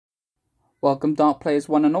Welcome dart players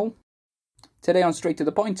one and all. Today on Straight to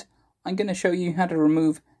the Point, I'm going to show you how to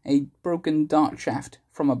remove a broken dart shaft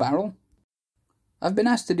from a barrel. I've been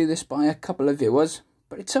asked to do this by a couple of viewers,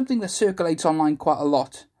 but it's something that circulates online quite a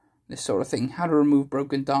lot, this sort of thing, how to remove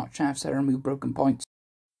broken dart shafts, how to remove broken points.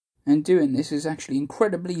 And doing this is actually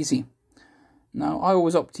incredibly easy. Now, I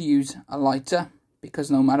always opt to use a lighter, because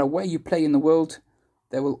no matter where you play in the world,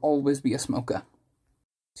 there will always be a smoker.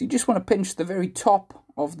 So you just want to pinch the very top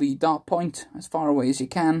of the dart point as far away as you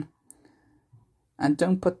can, and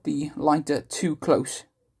don't put the lighter too close.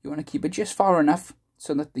 You want to keep it just far enough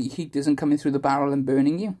so that the heat isn't coming through the barrel and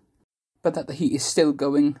burning you, but that the heat is still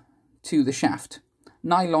going to the shaft.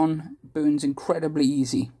 Nylon burns incredibly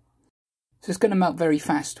easy, so it's going to melt very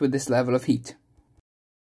fast with this level of heat.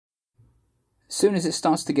 As soon as it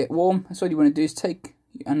starts to get warm, that's all you want to do is take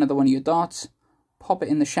another one of your darts, pop it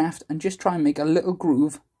in the shaft, and just try and make a little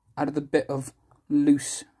groove out of the bit of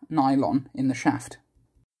loose nylon in the shaft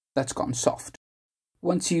that's gotten soft.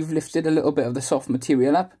 Once you've lifted a little bit of the soft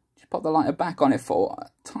material up, just pop the lighter back on it for a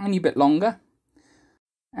tiny bit longer,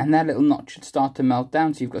 and that little notch should start to melt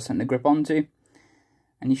down, so you've got something to grip onto,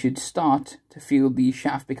 and you should start to feel the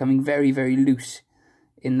shaft becoming very, very loose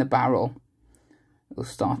in the barrel. It'll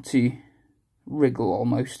start to wriggle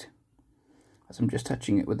almost, as I'm just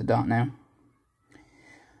touching it with the dart now.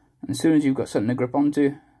 And as soon as you've got something to grip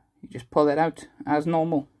onto, you just pull it out as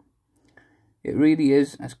normal. It really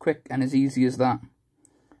is as quick and as easy as that.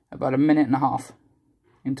 About 1.5 minutes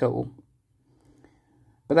in total.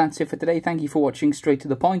 But that's it for today. Thank you for watching Straight to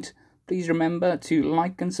the Point. Please remember to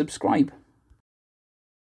like and subscribe.